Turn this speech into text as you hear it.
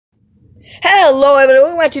Hello everybody,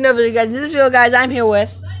 welcome back to another video, guys. In this video, guys, I'm here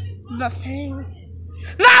with The Thing.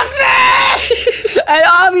 and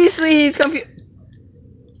obviously he's confused.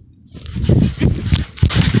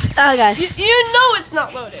 Oh god. You know it's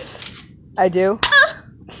not loaded. I do.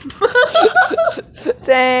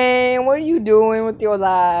 Sam, what are you doing with your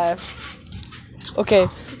life? Okay,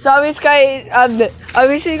 so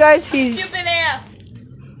obviously guys, he's Stupid AF.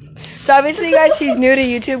 So obviously, guys, he's new to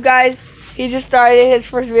YouTube, guys. He just started his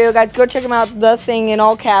first video, guys. Go check him out. The Thing in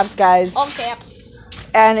all caps, guys. All caps.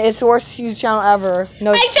 And it's the worst YouTube channel ever.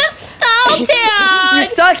 No, I just stalled him. you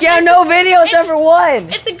suck. You have no video except for one.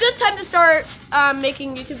 It's a good time to start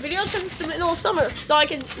making YouTube videos because it's the middle of summer, so I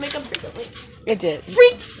can make them frequently. It did.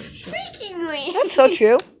 Freakingly. That's so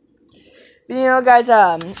true. But, you know, guys.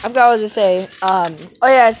 I've got what to say. Oh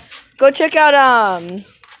yes, go check out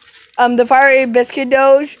the Fiery Biscuit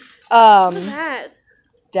Doge. What is that?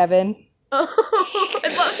 Devin. Oh, I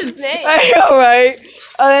love his name. I know, right?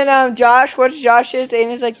 And then Josh, what's Josh's? And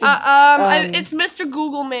it's like it's Mr.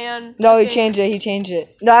 Google Man. No, he changed it. He changed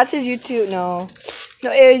it. No, that's his YouTube. No,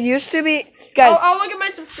 it used to be. Guys, I'll look at my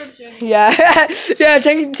subscription. yeah, yeah.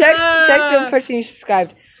 Check the person you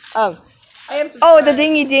subscribed. I am subscribed. Oh, the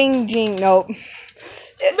dingy ding ding. Nope.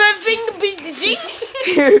 The thing be the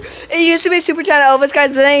jinx. It used to be Super Channel Elvis,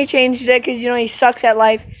 guys, but then he changed it because you know he sucks at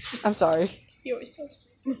life. I'm sorry. He always does.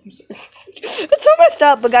 It's so messed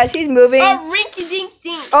up, but guys, he's moving. Oh, Rinky Dink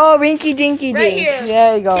Dink. Oh, Rinky Dinky Dink. Right here.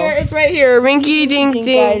 There you go. Here, it's right here. Rinky Dink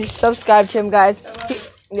Dink. Guys, subscribe to him, guys.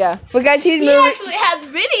 Yeah, but guys, he's He moving. actually has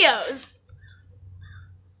videos.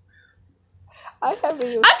 I have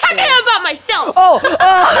videos. I'm talking about myself. Oh,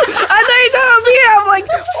 I thought you thought of me. I'm like,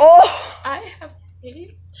 oh. I have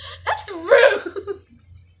videos? That's rude.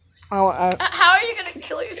 How are you going to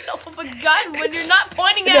kill yourself with a gun when you're not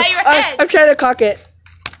pointing it at your head? I'm trying to cock it.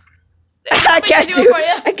 I can't do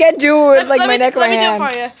it. I can't do it with like my neck or my hand.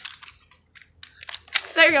 Let me do it for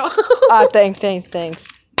you. There you go. Ah, thanks. Yeah,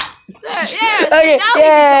 Okay, now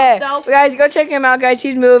yeah. he can kill himself. Guys, go check him out, guys.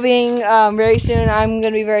 He's moving very soon. I'm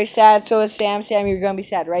gonna be very sad. So is Sam. Sam, you're gonna be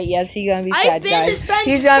sad, right? Yes, he's gonna be sad, been guys. his friend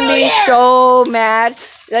He's gonna be for so mad.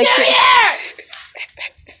 Like,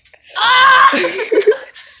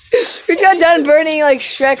 we got done burning like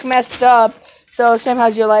Shrek messed up. So Sam,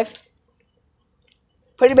 how's your life?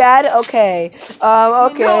 Pretty bad. Okay.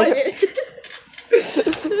 Okay. No, it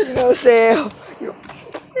is. No, Sam.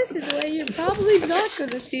 This is why you're probably not going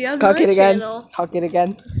to see on Cock my it again. channel. Cock it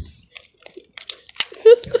again.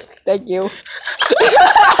 Thank you.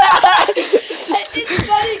 It's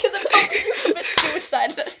funny because I'm hoping you commit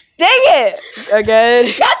suicide. Dang it!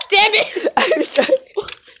 Again. God damn it! I'm sorry.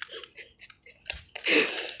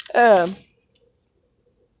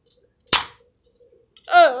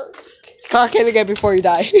 Cock it again before you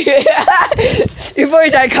die. Before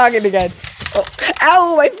you die, cock it again. Oh.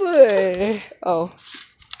 Ow, my foot. Oh.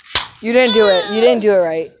 You didn't do it. You didn't do it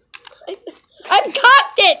right. I've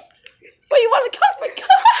cocked it! What, you want to cock my cock?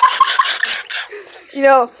 You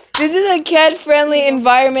know, this is a kid-friendly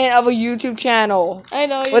environment of a YouTube channel. I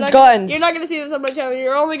know. With guns. You're not going to see this on my channel.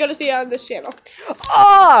 You're only going to see it on this channel.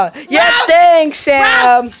 Oh! Yeah, Ralph! thanks, Sam.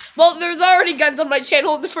 Ralph! Well, there's already guns on my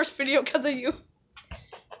channel in the first video because of you.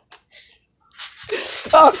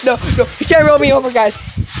 Oh, no. You can't roll me over, guys.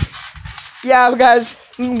 Yeah, guys.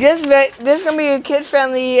 This is going to be a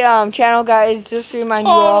kid-friendly channel, guys. Just to remind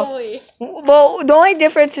you all. Totally. Well, the only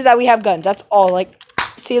difference is that we have guns. That's all. Like,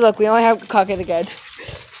 see, look, we only have cock it again.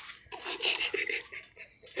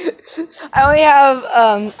 I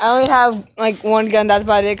only have like one gun. That's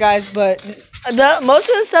about it, guys. But most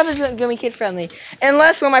of the stuff is gonna be kid friendly,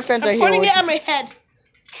 unless when my friends are I'm here. pointing it at my head.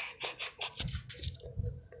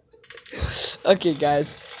 Okay, guys.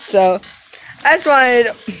 So I just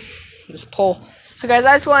wanted this poll. So, guys,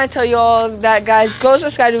 I just want to tell you all that, guys, go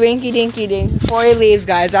subscribe to Rinky Dinky Dink before he leaves,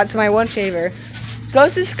 guys. That's my one favor. Go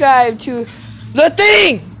subscribe to The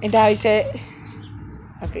Thing! And how you say it?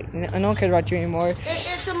 Okay, no one cares about you anymore.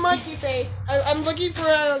 It's a monkey face. I'm looking for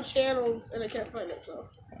it on channels, and I can't find it, so.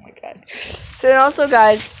 Oh, my God. So, and also,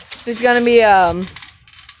 guys, there's going to be, I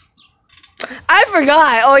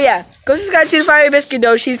forgot. Oh, yeah. Go subscribe to the Fiery Biscuit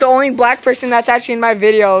Doge. She's the only black person that's actually in my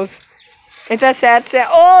videos. Ain't that sad?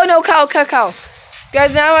 Oh, no, cow.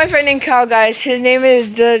 Guys, now my friend named Kyle, guys. His name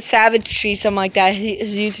is The Savage Tree, something like that.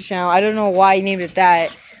 His YouTube channel. I don't know why he named it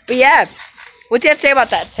that. But yeah. What do you have to say about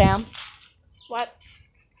that, Sam? What?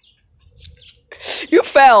 You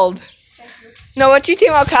failed. No, what do you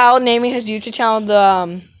think about Kyle naming his YouTube channel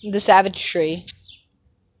The Savage Tree?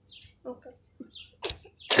 Okay.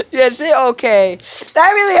 Yeah, say okay.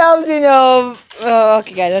 That really helps, you know.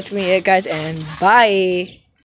 Okay, guys, that's gonna be it, guys, and bye.